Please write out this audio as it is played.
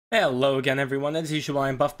Hello again, everyone. As usual,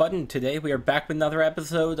 I'm Buff Button. Today we are back with another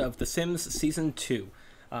episode of The Sims Season 2.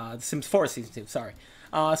 The Sims 4 Season 2, sorry.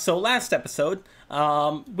 So last episode,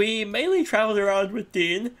 we mainly traveled around with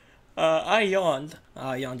Dean. I yawned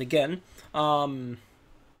again.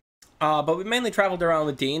 But we mainly traveled around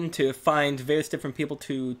with Dean to find various different people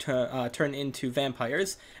to turn into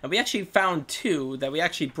vampires. And we actually found two that we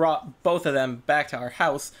actually brought both of them back to our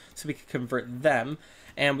house so we could convert them.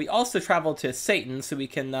 And we also traveled to Satan so we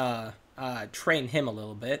can train him a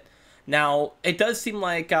little bit. Now, it does seem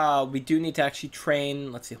like we do need to actually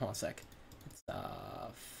train... Let's see, hold on a sec. It's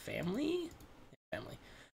family? Family.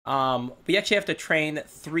 We actually have to train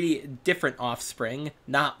 3 different offspring,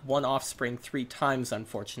 not one offspring 3 times,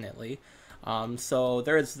 unfortunately. So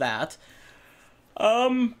there is that.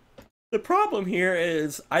 The problem here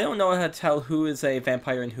is I don't know how to tell who is a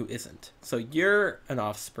vampire and who isn't. So you're an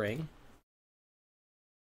offspring.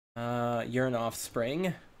 You're an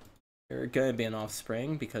offspring. You're gonna be an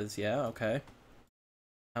offspring because, yeah, okay.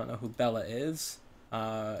 I don't know who Bella is.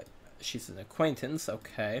 She's an acquaintance,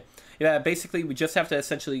 okay. Yeah, basically, we just have to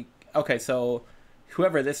essentially... Okay, so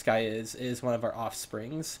whoever this guy is one of our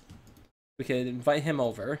offsprings. We could invite him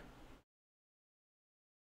over.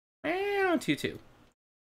 2-2.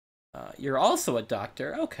 You're also a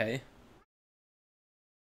doctor, okay.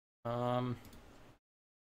 Well,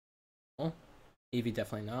 Evie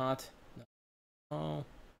definitely not. No.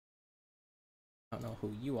 I don't know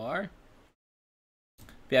who you are.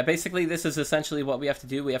 But yeah, basically this is essentially what we have to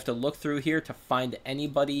do. We have to look through here to find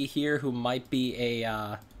anybody here who might be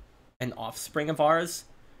a an offspring of ours.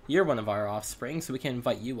 You're one of our offspring, so we can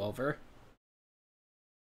invite you over.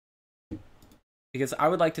 Because I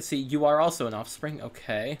would like to see you are also an offspring.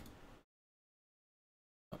 Okay.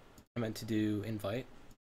 I meant to do invite.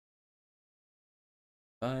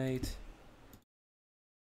 Invite.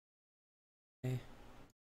 Okay.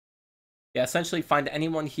 Yeah, essentially find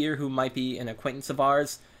anyone here who might be an acquaintance of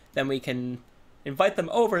ours, then we can invite them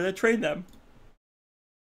over to train them.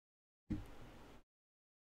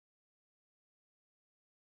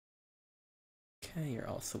 Okay, you're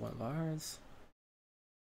also one of ours.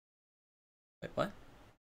 Wait, what?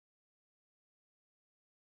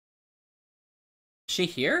 Is she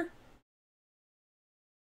here?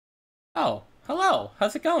 Oh, hello.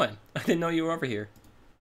 How's it going? I didn't know you were over here.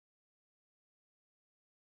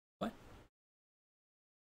 What?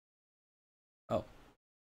 Oh.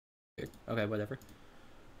 Weird. Okay, whatever.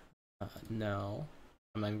 No.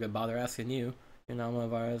 I'm not even gonna bother asking you. You're not one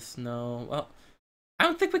of ours. No. Well, I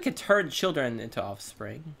don't think we could turn children into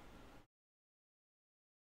offspring.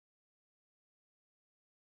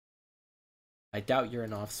 I doubt you're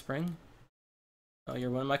an offspring. Oh, you're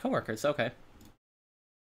one of my coworkers. Okay.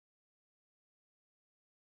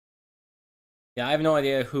 Yeah, I have no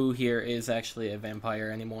idea who here is actually a vampire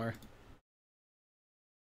anymore.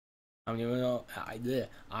 I don't even know.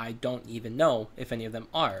 I don't even know if any of them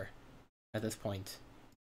are at this point.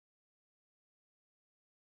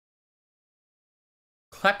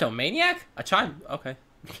 Kleptomaniac? A child? Okay.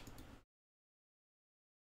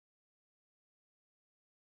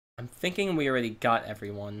 I'm thinking we already got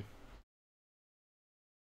everyone.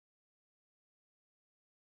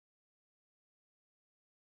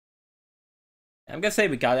 I'm gonna say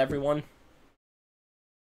we got everyone.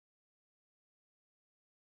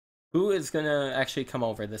 Who is gonna actually come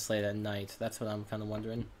over this late at night? That's what I'm kind of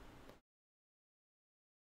wondering.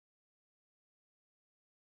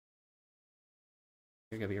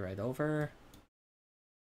 You're gonna be right over.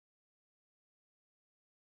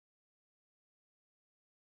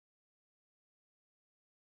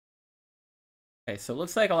 Okay, so it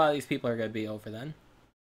looks like a lot of these people are gonna be over then.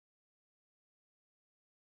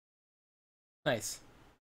 Nice.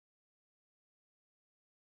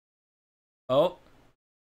 Oh.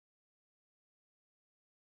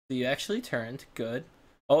 So you actually turned. Good.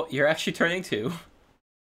 Oh, you're actually turning too.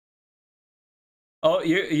 Oh,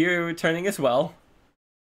 you're turning as well.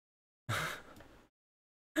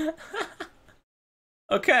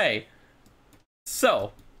 Okay.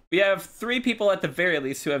 So, we have 3 people at the very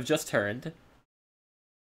least who have just turned.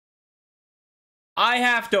 I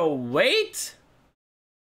have to wait?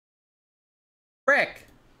 Frick.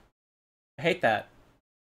 I hate that.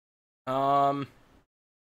 I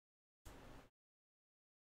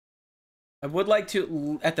would like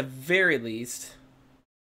to, at the very least...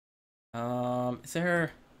 is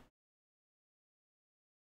there...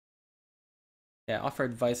 Yeah, offer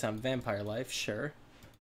advice on vampire life, sure.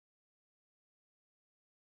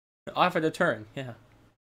 Offer the turn, yeah.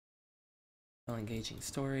 Well, engaging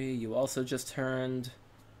story. You also just turned.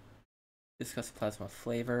 Discuss plasma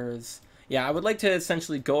flavors. Yeah, I would like to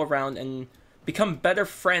essentially go around and become better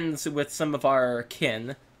friends with some of our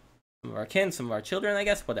kin. Some of our children, I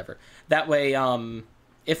guess, whatever. That way,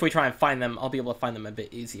 if we try and find them, I'll be able to find them a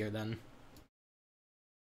bit easier then.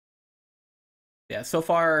 Yeah, so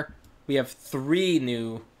far, we have 3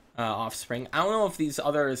 new offspring. I don't know if these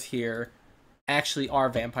others here actually are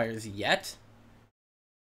vampires yet.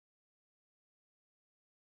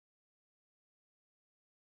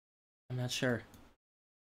 I'm not sure.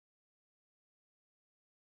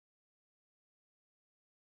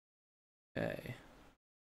 Okay.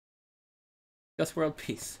 Just world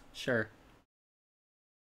peace. Sure. I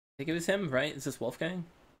think it was him, right? Is this Wolfgang?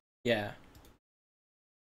 Yeah.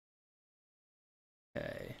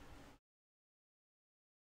 Okay.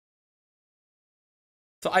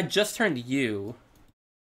 So I just turned you.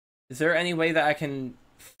 Is there any way that I can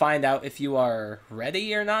find out if you are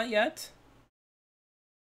ready or not yet?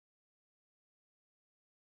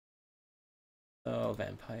 Oh,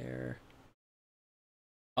 vampire.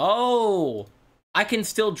 Oh! I can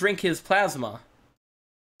still drink his plasma.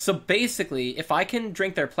 So basically, if I can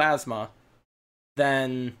drink their plasma,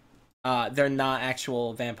 then they're not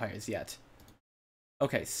actual vampires yet.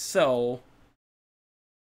 Okay, so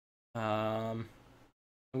I'm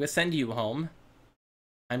gonna send you home.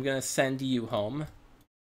 I'm gonna send you home.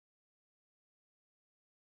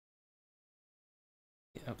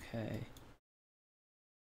 Okay.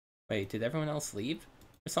 Wait, did everyone else leave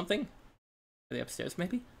or something? Are they upstairs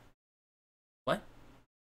maybe? What?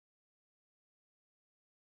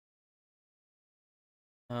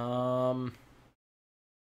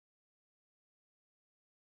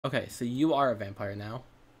 Okay, so you are a vampire now.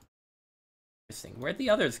 Interesting. Where'd the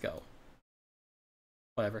others go?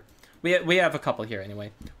 Whatever. We have a couple here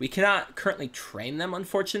anyway. We cannot currently train them,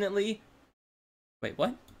 unfortunately. Wait,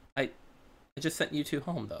 what? I just sent you 2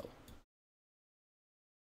 home though.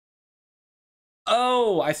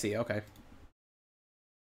 Oh, I see. Okay.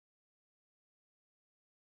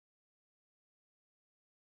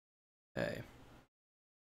 Okay.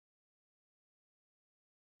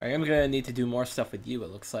 I am gonna need to do more stuff with you, it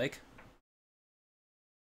looks like.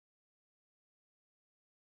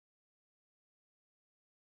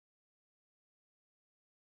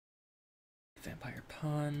 Vampire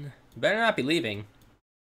pun. You better not be leaving.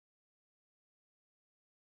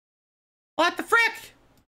 What the frick?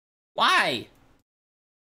 Why?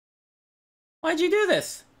 Why'd you do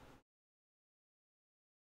this?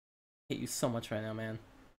 I hate you so much right now, man.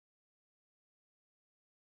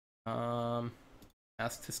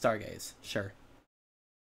 Ask to stargaze. Sure.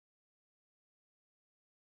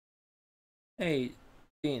 Hey,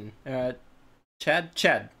 Dean.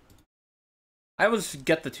 Chad. I always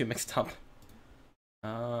get the 2 mixed up.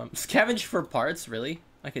 Scavenge for parts, really?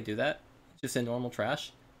 I could do that. Just in normal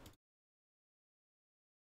trash.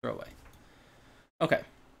 Throw away. Okay.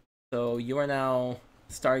 So you are now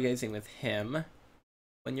stargazing with him.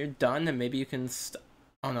 When you're done, then maybe you can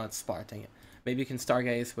oh no, it's Spar, dang it. Maybe you can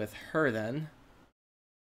stargaze with her then.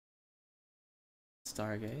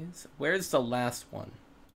 Stargaze. Where's the last one?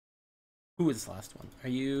 Who is the last one? Are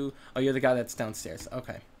you... Oh, you're the guy that's downstairs.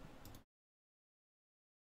 Okay.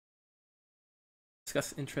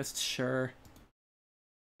 Discuss interests, sure.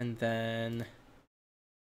 And then...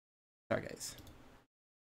 Stargaze.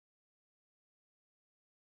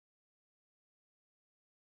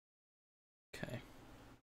 Okay.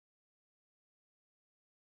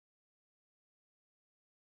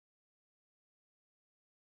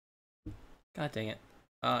 God dang it.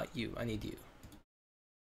 You. I need you.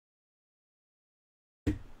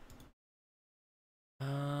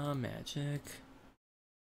 Magic.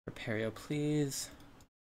 Repario, please.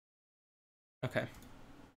 Okay.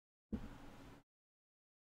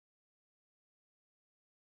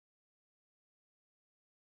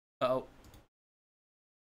 Uh-oh.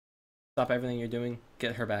 Stop everything you're doing.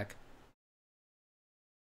 Get her back.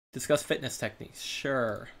 Discuss fitness techniques.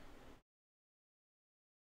 Sure.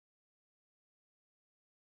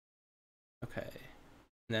 Okay.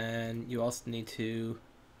 And then you also need to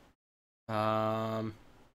offer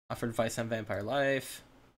advice on vampire life.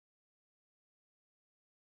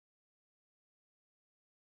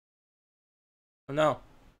 Oh no.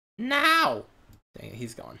 Now! Dang it,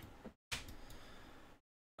 he's gone.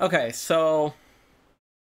 Okay, so...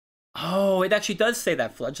 Oh, it actually does say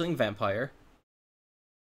that. Fledgling vampire.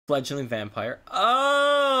 Fledgling vampire.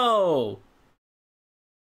 Oh!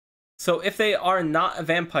 So if they are not a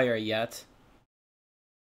vampire yet,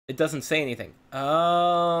 it doesn't say anything.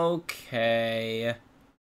 Okay.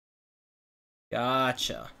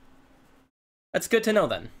 Gotcha. That's good to know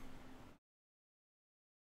then.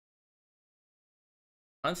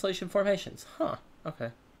 Constellation formations. Huh.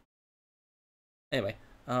 Okay. Anyway.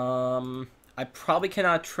 I probably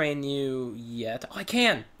cannot train you yet. Oh, I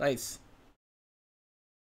can! Nice.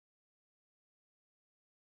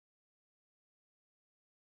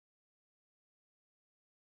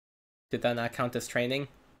 Did that not count as training?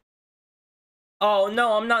 Oh,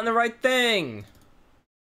 no, I'm not in the right thing!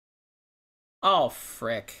 Oh,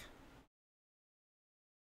 frick.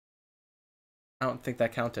 I don't think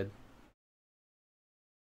that counted.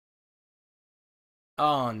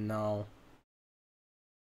 Oh, no.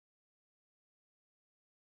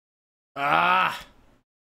 Ah!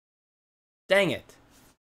 Dang it.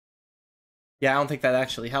 Yeah, I don't think that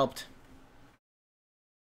actually helped.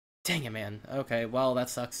 Dang it, man. Okay, well, that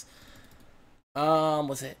sucks.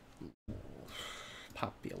 Was it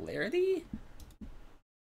popularity?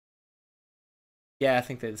 Yeah, I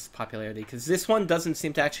think that it's popularity, because this one doesn't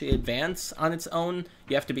seem to actually advance on its own.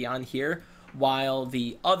 You have to be on here, while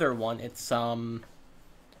the other one, it's gotta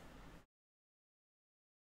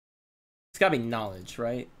be knowledge,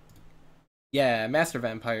 right? Yeah, Master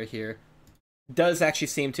Vampire here does actually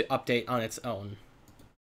seem to update on its own.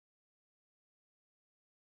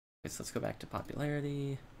 Okay, so let's go back to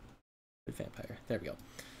popularity. Good vampire. There we go.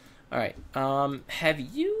 Alright, have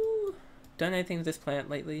you done anything with this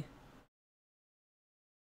plant lately?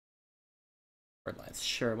 Fertilize,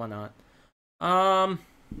 sure, why not?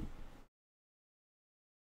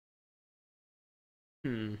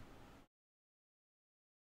 Give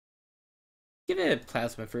it a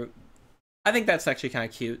plasma fruit. I think that's actually kind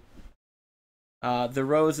of cute. The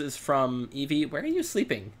rose is from Evie. Where are you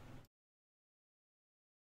sleeping?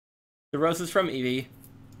 The rose is from Evie,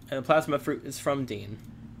 and the plasma fruit is from Dean.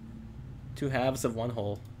 Two halves of one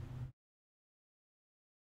whole.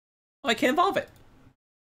 Oh, I can evolve it.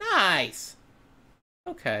 Nice.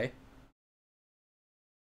 Okay.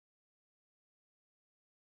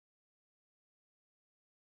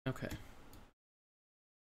 Okay.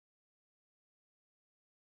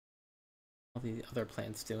 All the other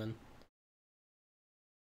plants doing.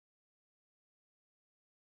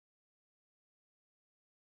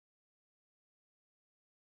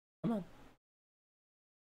 Come on.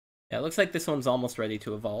 Yeah, it looks like this one's almost ready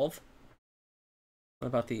to evolve. What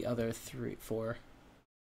about the other three, four?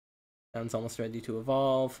 That one's almost ready to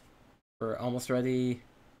evolve. We're almost ready.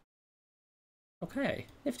 Okay,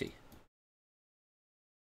 nifty.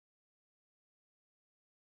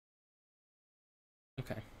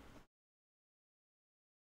 Okay.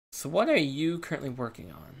 So what are you currently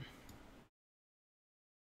working on?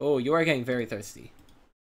 Oh, you are getting very thirsty.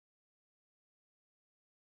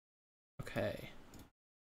 Okay.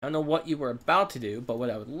 I don't know what you were about to do, but what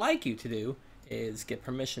I would like you to do is get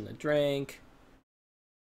permission to drink.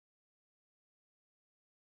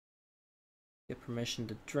 Get permission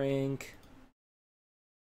to drink.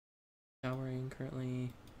 Showering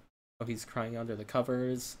currently. Oh, he's crying under the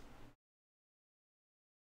covers.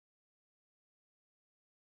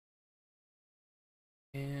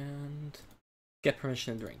 And get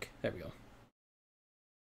permission to drink. There we go.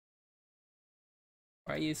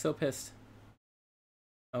 Why are you so pissed?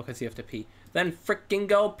 Oh, because you have to pee. Then frickin'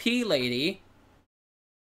 go pee, lady!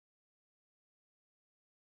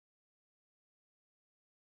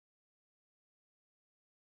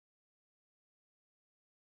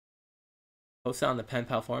 Post it on the pen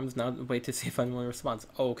pal forums. Now wait to see if anyone responds.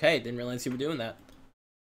 Okay, didn't realize you were doing that.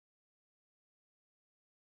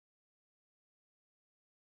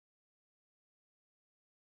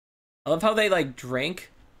 I love how they like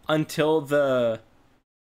drink until the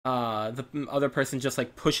other person just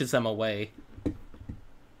like pushes them away.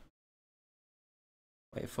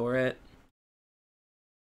 Wait for it.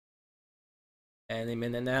 Any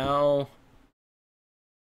minute now.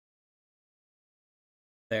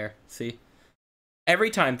 There, see? Every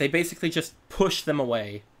time they basically just push them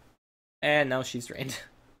away. And now she's drained.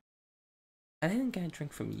 I didn't get a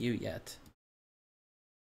drink from you yet.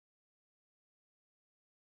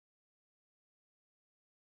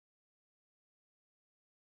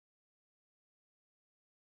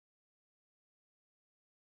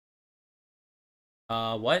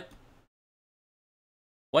 What?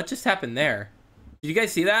 What just happened there? Did you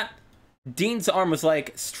guys see that? Dean's arm was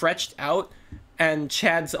like stretched out and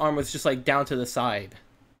Chad's arm was just like down to the side.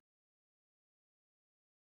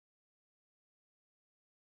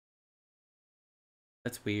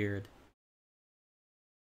 That's weird.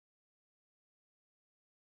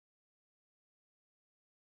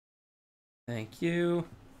 Thank you.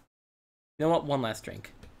 You know what? One last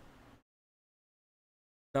drink.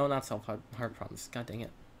 No, not solve hard problems. God dang it.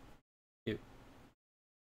 Cute.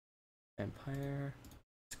 Vampire.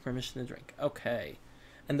 Permission to drink. Okay.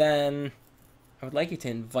 And then I would like you to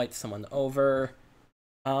invite someone over.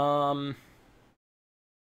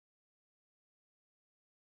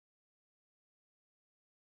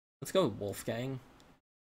 Let's go with Wolfgang.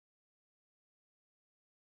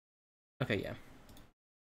 Okay, yeah.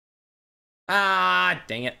 Ah,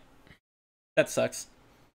 dang it. That sucks.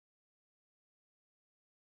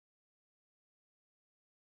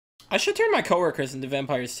 I should turn my coworkers into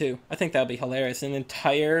vampires too. I think that'd be hilarious. An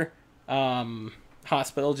entire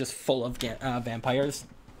hospital just full of vampires.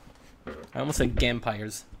 I almost said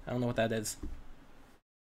gampires. I don't know what that is.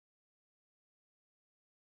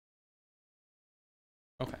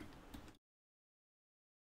 Okay.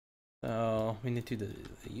 So we need to do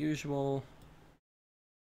the usual.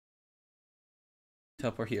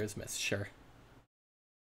 Teleport here is missed. Sure.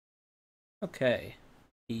 Okay.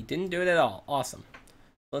 He didn't do it at all. Awesome.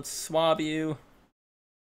 Let's swab you.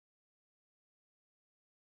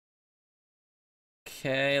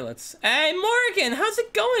 Okay, let's... Hey, Morgan! How's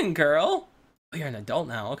it going, girl? Oh, you're an adult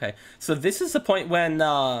now. Okay. So this is the point when,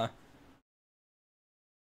 I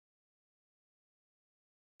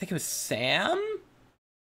think it was Sam?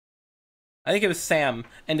 I think it was Sam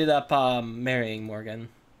ended up, marrying Morgan.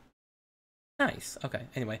 Nice. Okay,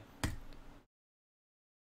 anyway. It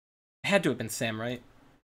had to have been Sam, right?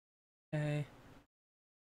 Okay.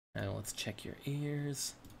 Now let's check your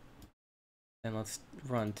ears. And let's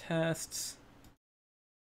run tests.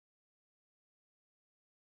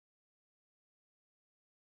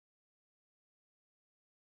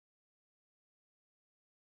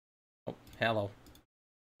 Oh, hello.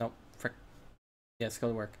 Nope, frick. Yes, go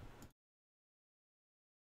to work.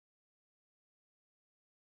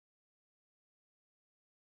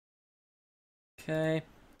 Okay.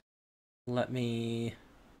 Let me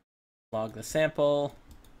log the sample.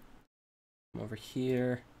 Come over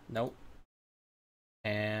here. Nope.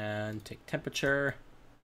 And take temperature.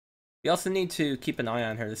 We also need to keep an eye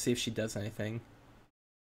on her to see if she does anything.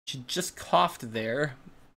 She just coughed there.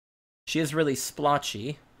 She is really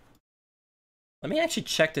splotchy. Let me actually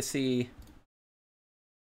check to see...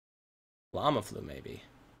 Llama flu, maybe.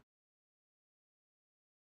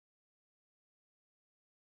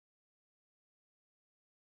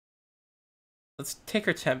 Let's take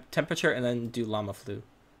her temperature and then do llama flu.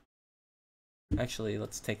 Actually,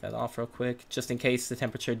 let's take that off real quick, just in case the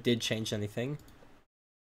temperature did change anything.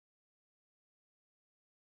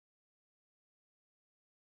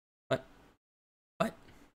 What? What?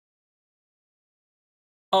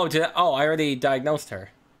 Oh, oh, I already diagnosed her.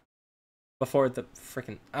 Before the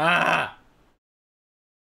freaking... Ah!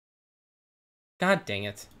 God dang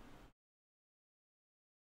it.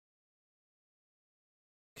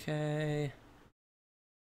 Okay.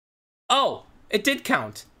 Oh! It did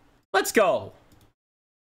count! Let's go!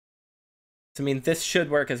 So, I mean, this should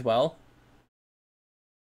work as well.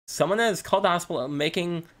 Someone has called the hospital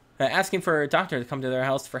asking for a doctor to come to their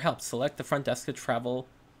house for help. Select the front desk to travel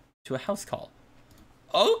to a house call.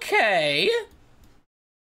 Okay!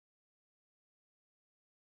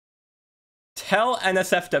 Tell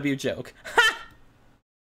NSFW joke.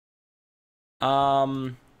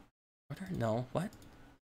 Order? No, what?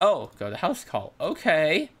 Oh, go to house call.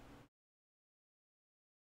 Okay.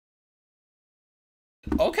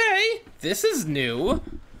 Okay, this is new.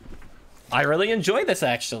 I really enjoy this,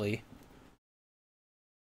 actually.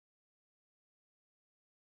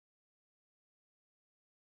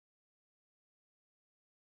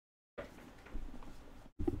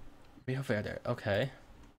 Okay.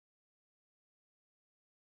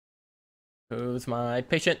 Who's my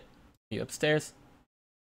patient? Are you upstairs?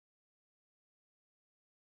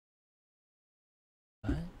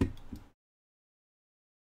 What?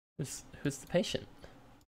 Who's the patient?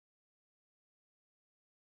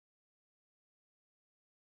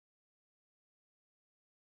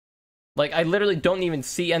 Like, I literally don't even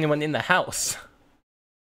see anyone in the house.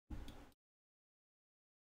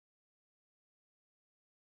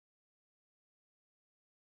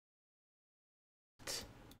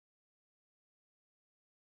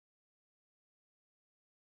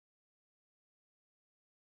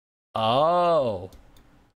 Oh.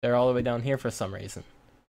 They're all the way down here for some reason.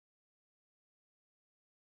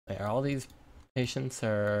 Wait, are all these patients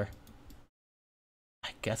or... I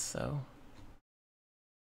guess so.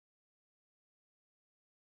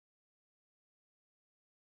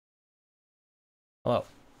 Hello.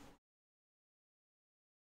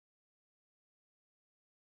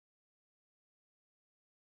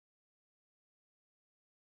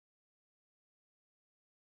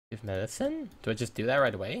 Give medicine? Do I just do that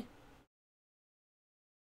right away?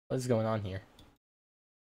 What is going on here?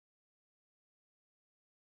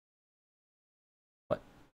 What?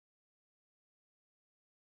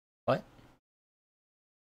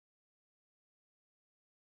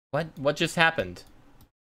 What? What just happened?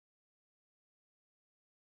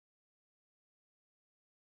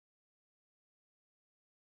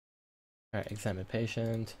 Alright, examine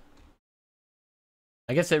patient.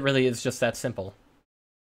 I guess it really is just that simple.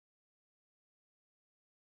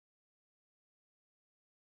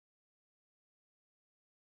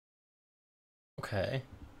 Okay.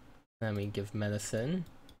 Then we give medicine,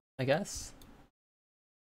 I guess.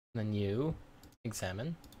 Then you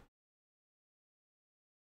examine.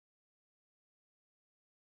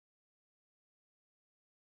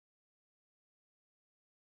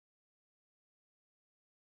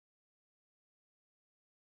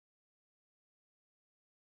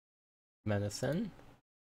 Medicine.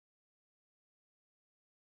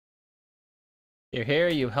 You're here,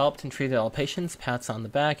 you helped and treated all patients. Pats on the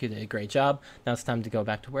back, you did a great job. Now it's time to go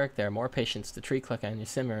back to work. There are more patients to treat. Click on your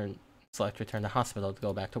simmer and select return to hospital to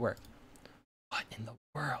go back to work. What in the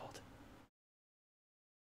world?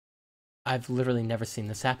 I've literally never seen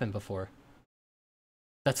this happen before.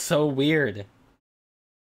 That's so weird.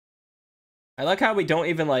 I like how we don't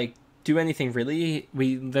even, like, do anything really.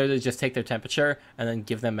 We literally just take their temperature and then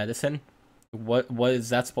give them medicine. What is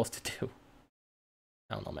that supposed to do?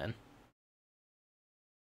 I don't know, man.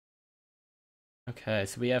 Okay,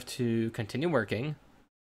 so we have to continue working.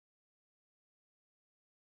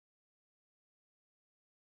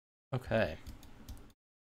 Okay.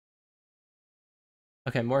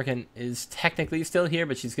 Okay, Morgan is technically still here,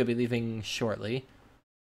 but she's gonna be leaving shortly.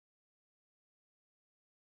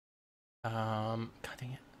 God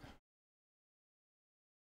dang it.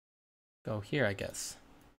 Go here, I guess.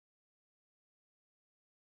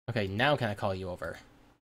 Okay, now can I call you over?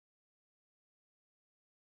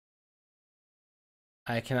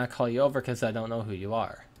 I cannot call you over because I don't know who you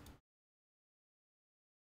are.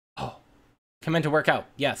 Oh. Come in to work out.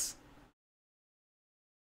 Yes.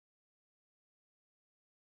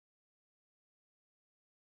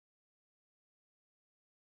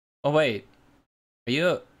 Oh, wait. Are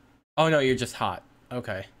you... Oh, no, you're just hot.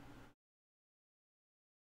 Okay.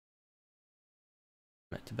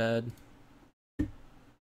 Went to bed.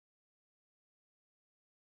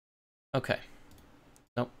 Okay.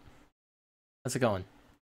 Nope. How's it going?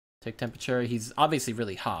 Take temperature. He's obviously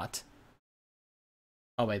really hot.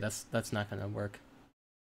 Oh, wait, that's not gonna work.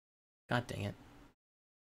 God dang it.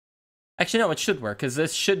 Actually, no, it should work, because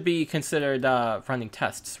this should be considered running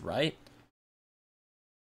tests, right?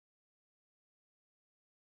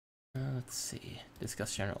 Let's see.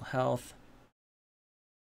 Discuss general health.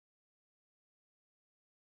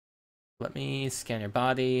 Let me scan your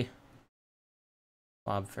body.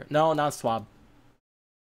 Swab for... No, not swab.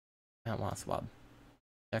 I don't want swab.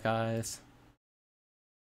 Check eyes.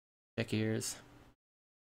 Check ears.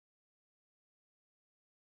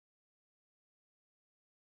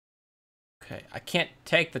 Okay, I can't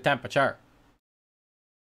take the temperature.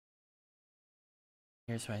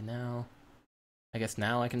 Ears right now. I guess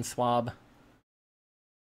now I can swab.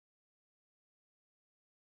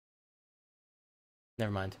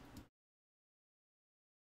 Never mind.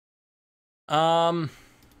 Burning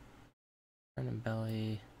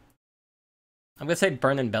belly. I'm gonna say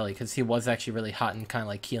burning belly because he was actually really hot and kind of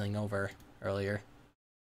like keeling over earlier.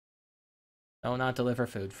 No, not deliver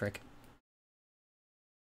food, frick.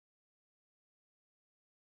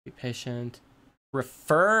 Be patient.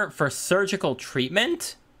 Refer for surgical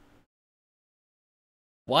treatment?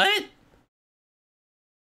 What?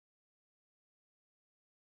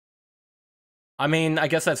 I mean, I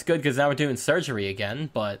guess that's good because now we're doing surgery again,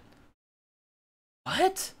 but...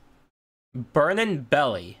 What? Burning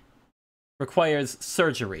belly requires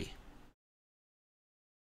surgery.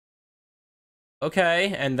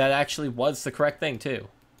 Okay, and that actually was the correct thing, too.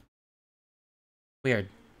 Weird.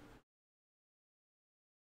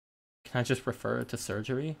 Can I just refer to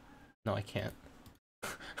surgery? No, I can't.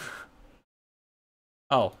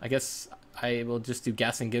 Oh, I guess I will just do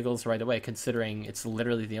gas and giggles right away, considering it's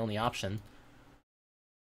literally the only option.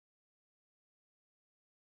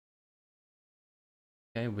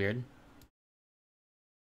 Okay, weird.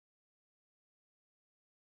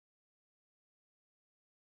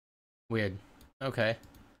 Weird. Okay.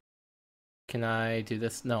 Can I do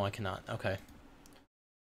this? No, I cannot. Okay.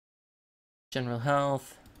 General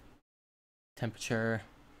health. Temperature.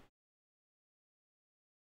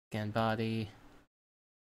 Scan body.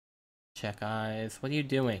 Check eyes. What are you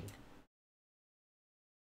doing?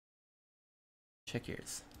 Check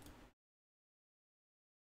ears.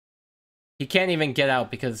 He can't even get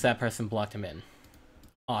out because that person blocked him in.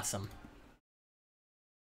 Awesome.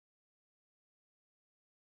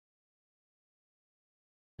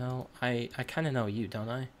 No, I kind of know you, don't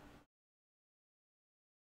I?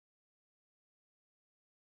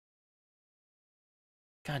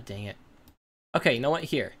 God dang it. Okay, you know what?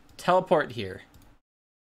 Here. Teleport here.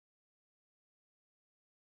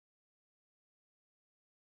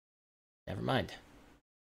 Never mind.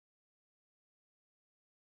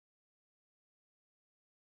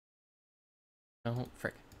 Oh,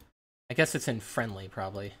 frick. I guess it's in friendly,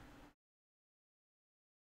 probably.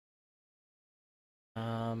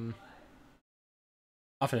 Off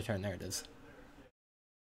of the turn, there it is.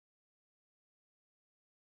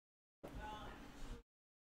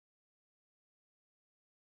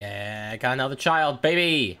 Yeah, got another child,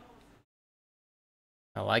 baby!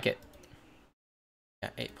 I like it.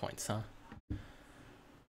 Yeah, 8 points, huh?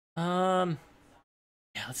 Yeah,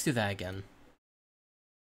 let's do that again.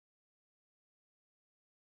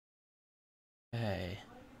 Okay.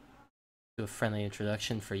 Do a friendly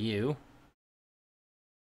introduction for you.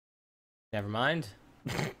 Never mind.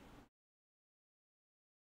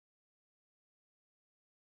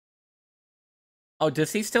 Oh,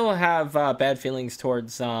 does he still have bad feelings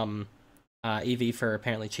towards Evie for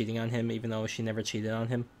apparently cheating on him, even though she never cheated on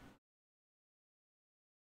him?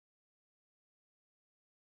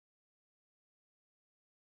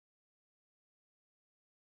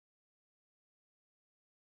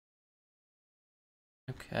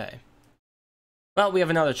 Okay. Well, we have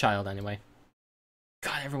another child anyway.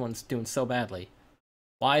 God, everyone's doing so badly.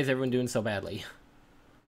 Why is everyone doing so badly?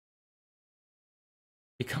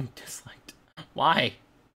 Become disliked. Why?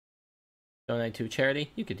 Donate to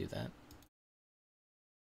charity? You could do that.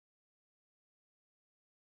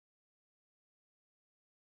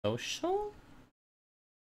 Social?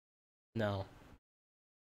 No.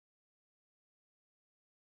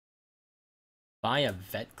 Buy a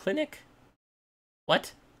vet clinic?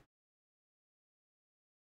 What?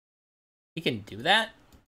 He can do that?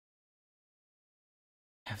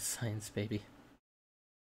 Have science, baby.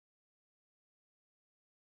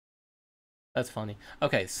 That's funny.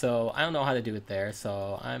 Okay, so I don't know how to do it there,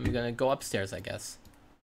 so I'm gonna go upstairs, I guess.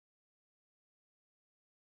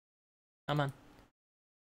 Come on.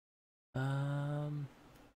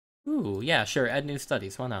 Ooh, yeah, sure. Add new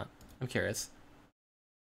studies. Why not? I'm curious.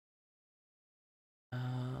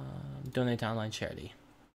 Donate to online charity.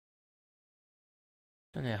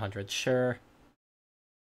 Donate 100. Sure.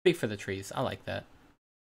 Speak for the trees. I like that.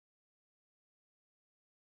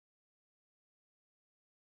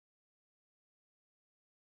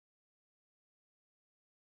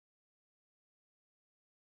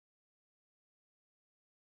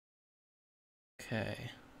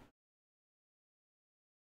 Okay.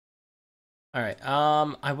 All right.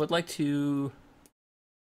 I would like to.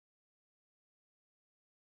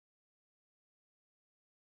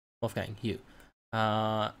 Wolfgang, you.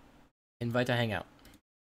 Invite to hang out.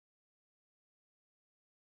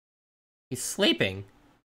 He's sleeping.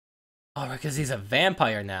 Oh, because he's a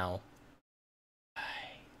vampire now.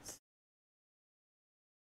 Right.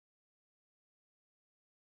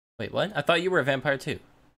 Wait, what? I thought you were a vampire too.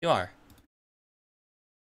 You are.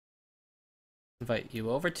 Invite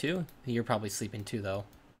you over too? You're probably sleeping too, though.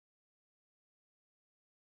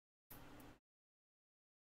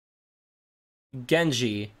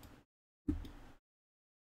 Genji.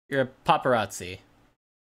 You're a paparazzi.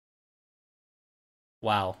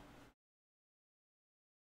 Wow.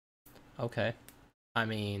 Okay. I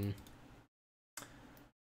mean...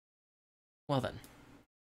 Well then.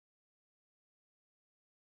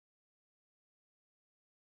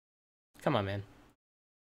 Come on, man.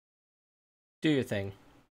 Do your thing.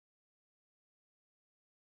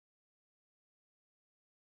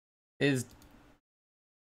 Is...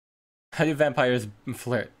 How do vampires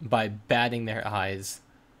flirt? By batting their eyes.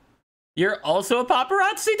 You're also a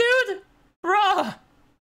paparazzi, dude? Bruh!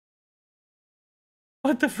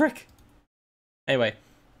 What the frick? Anyway.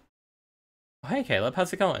 Oh, hey, Caleb.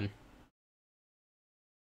 How's it going?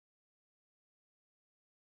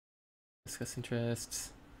 Discuss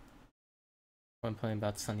interests. One playing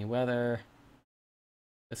about sunny weather.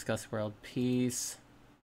 Discuss world peace.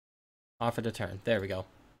 Offer to turn. There we go.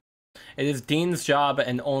 It is Dean's job,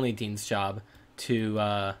 and only Dean's job,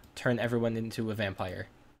 to turn everyone into a vampire.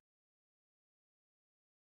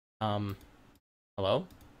 Hello?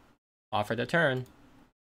 Offer to turn.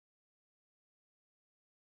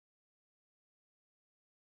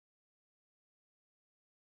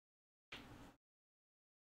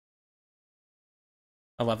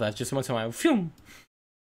 I love that. Just once in a while. Phew!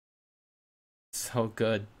 So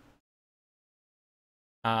good.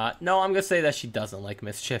 No, I'm gonna say that she doesn't like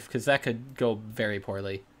mischief, because that could go very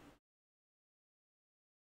poorly.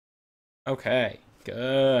 Okay,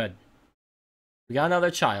 good. We got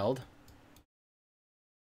another child.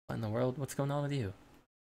 What in the world? What's going on with you?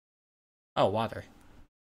 Oh, water.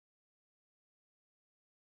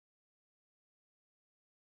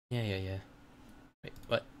 Yeah. Wait,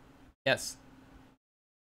 what? Yes.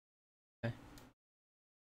 Okay.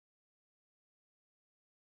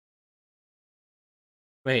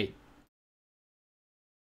 Wait.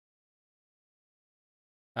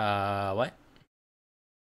 What?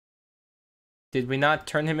 Did we not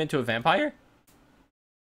turn him into a vampire?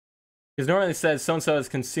 Because normally it says so-and-so has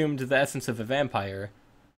consumed the essence of a vampire.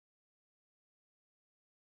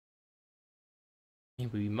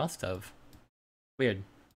 Maybe we must have. Weird.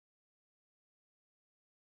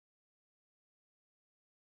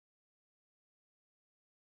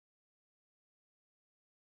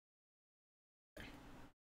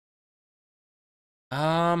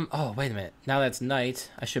 Oh, wait a minute. Now that's night,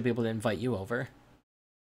 I should be able to invite you over.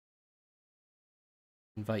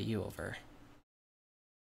 Invite you over.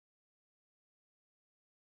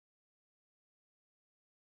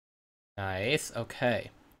 Nice,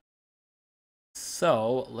 okay.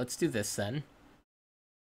 So, let's do this then.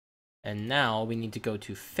 And now we need to go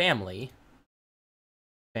to family.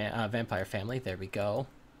 Vampire family, there we go.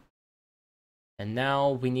 And now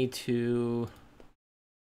we need to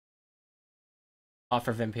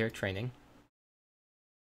offer vampiric training.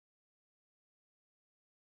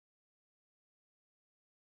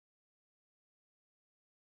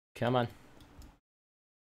 Come on.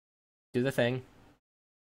 Do the thing.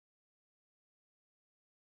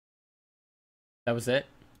 That was it?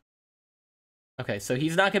 Okay, so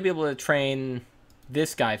he's not gonna be able to train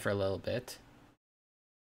this guy for a little bit.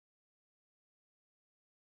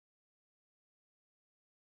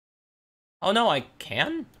 Oh no, I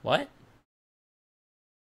can? What?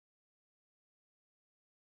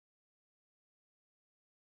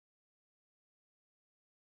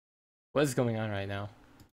 What is going on right now?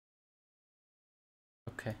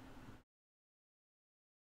 Okay.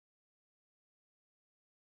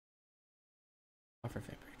 Offer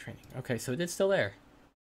vampiric training. Okay, so it is still there.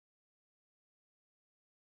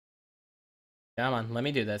 Come on, let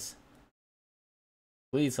me do this.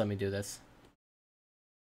 Please let me do this.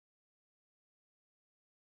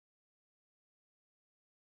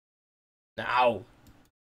 Ow!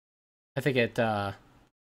 I think it,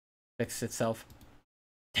 fixed itself.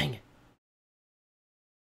 Dang it.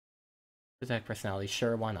 Protect personality,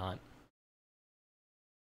 sure, why not?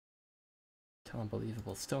 Tell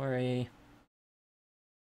unbelievable story.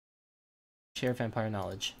 Share vampire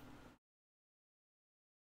knowledge.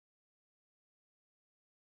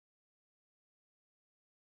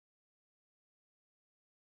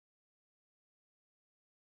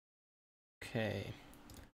 Okay.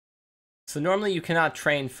 So normally you cannot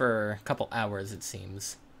train for a couple hours, it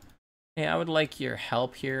seems. Hey, I would like your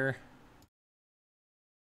help here.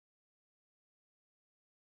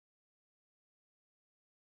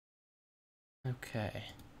 Okay.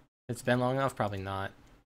 It's been long enough? Probably not.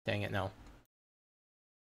 Dang it, no.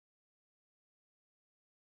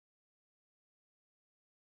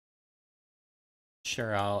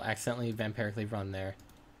 Sure, I'll accidentally vampirically run there.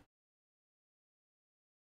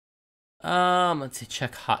 Let's see,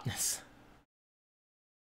 check hotness.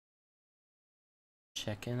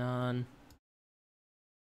 Check in on.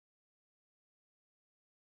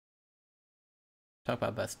 Talk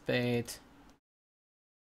about best bait.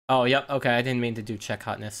 Oh, yep, okay, I didn't mean to do check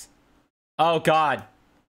hotness. Oh, God!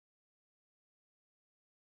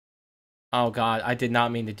 Oh, God, I did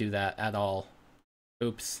not mean to do that at all.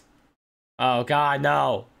 Oops. Oh, God,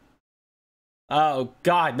 no! Oh,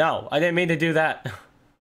 God, no! I didn't mean to do that!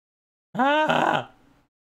 Ah!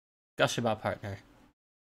 Gush about partner.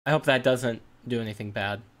 I hope that doesn't do anything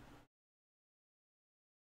bad.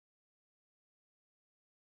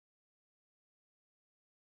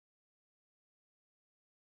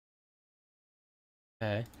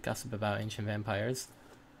 Okay, gossip about ancient vampires.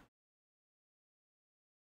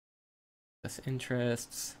 Discuss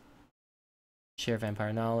interests. Share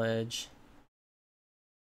vampire knowledge.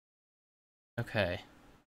 Okay.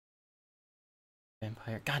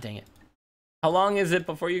 Vampire. God dang it. How long is it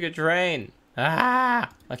before you get train? Ah!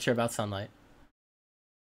 Lecture about sunlight.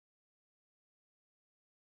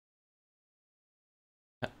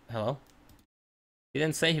 Hello? He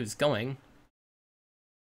didn't say he was going.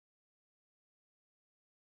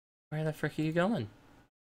 Where the frick are you going?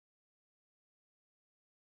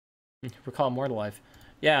 Recall Immortal Life.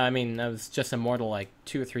 Yeah, I mean, I was just immortal like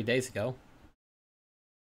 2 or 3 days ago.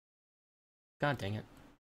 God dang it.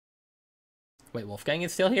 Wait, Wolfgang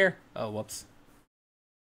is still here? Oh, whoops.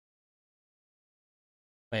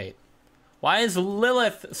 Wait. Why is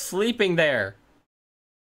Lilith sleeping there?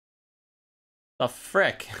 The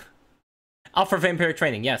frick? Alpha vampiric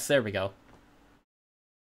training. Yes, there we go.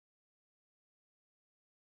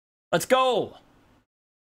 Let's go!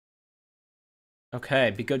 Okay,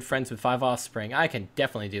 be good friends with 5 offspring. I can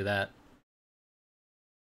definitely do that.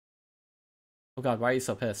 Oh god, why are you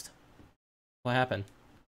so pissed? What happened?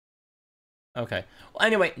 Okay. Well,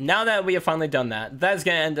 anyway, now that we have finally done that, that's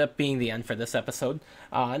going to end up being the end for this episode.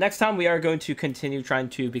 Next time, we are going to continue trying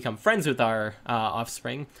to become friends with our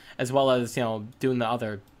offspring, as well as, doing the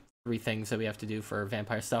other 3 things that we have to do for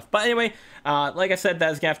vampire stuff. But anyway, like I said,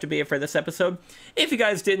 that's going to have to be it for this episode. If you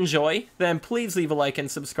guys did enjoy, then please leave a like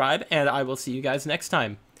and subscribe, and I will see you guys next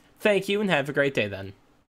time. Thank you, and have a great day then.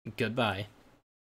 Goodbye.